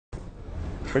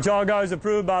Which all goes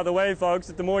approved, by the way, folks,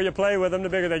 that the more you play with them, the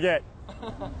bigger they get.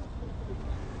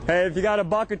 Hey, if you got a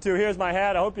buck or two, here's my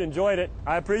hat. I hope you enjoyed it.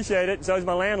 I appreciate it, and so is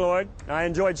my landlord. I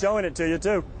enjoyed showing it to you,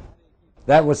 too.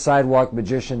 That was sidewalk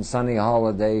magician Sonny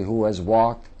Holliday, who has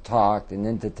walked, talked, and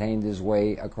entertained his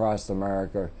way across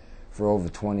America for over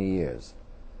 20 years.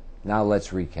 Now let's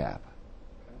recap.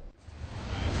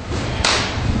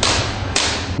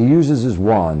 He uses his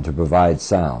wand to provide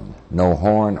sound, no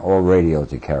horn or radio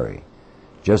to carry,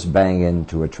 just banging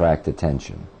to attract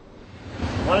attention.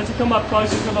 Why don't you come up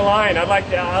closer to the line? I'd like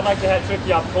to have trick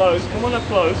you up close. Come on up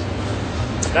close.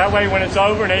 That way, when it's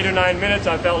over in 8 or 9 minutes,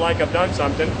 I felt like I've done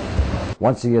something.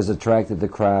 Once he has attracted the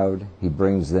crowd, he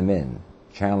brings them in,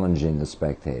 challenging the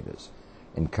spectators,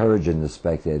 encouraging the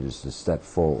spectators to step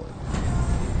forward.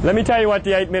 Let me tell you what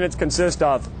the 8 minutes consist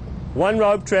of. One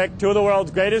rope trick, two of the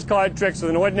world's greatest card tricks with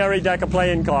an ordinary deck of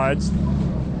playing cards,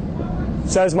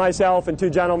 says myself and two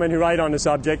gentlemen who write on the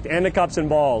subject, and the cups and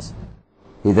balls.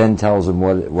 He then tells them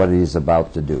what he's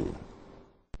about to do.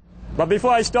 But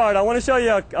before I start, I want to show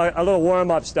you a little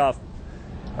warm-up stuff.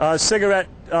 A cigarette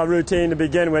routine to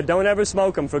begin with. Don't ever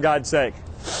smoke them, for God's sake.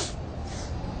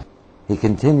 He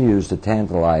continues to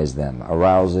tantalize them,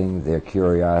 arousing their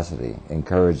curiosity,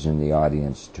 encouraging the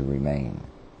audience to remain.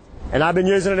 And I've been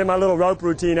using it in my little rope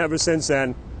routine ever since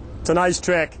then. It's a nice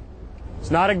trick.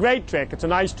 It's not a great trick, it's a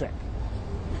nice trick.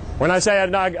 When I say a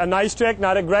nice trick,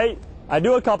 not a great, I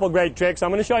do a couple great tricks. I'm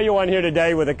going to show you one here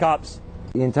today with the cups.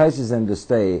 He entices them to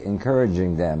stay,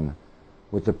 encouraging them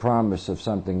with the promise of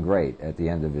something great at the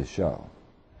end of his show.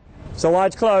 So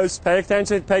watch close, pay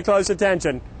attention, pay close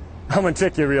attention. I'm going to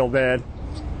trick you real bad.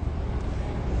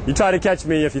 You try to catch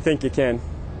me if you think you can.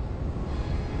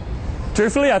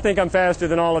 Truthfully, I think I'm faster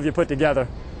than all of you put together.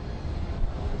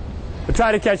 But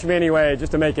try to catch me anyway,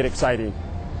 just to make it exciting.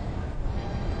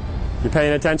 You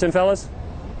paying attention, fellas?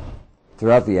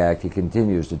 Throughout the act, he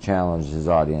continues to challenge his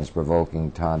audience,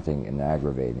 provoking, taunting, and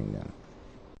aggravating them.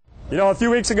 You know, a few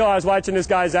weeks ago I was watching this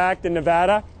guy's act in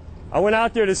Nevada. I went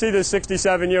out there to see this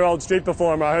 67-year-old street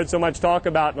performer I heard so much talk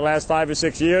about in the last 5 or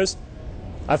 6 years.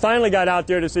 I finally got out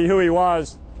there to see who he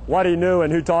was, what he knew,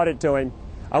 and who taught it to him.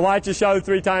 I watched the show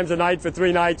 3 times a night for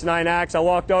 3 nights, 9 acts. I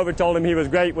walked over, told him he was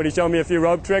great. When he showed me a few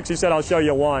rope tricks, he said, "I'll show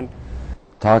you one."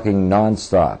 Talking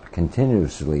non-stop,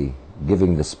 continuously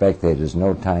giving the spectators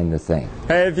no time to think.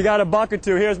 Hey, if you got a buck or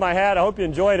two, here's my hat. I hope you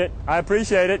enjoyed it. I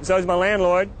appreciate it, and so is my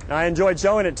landlord. I enjoyed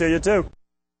showing it to you, too.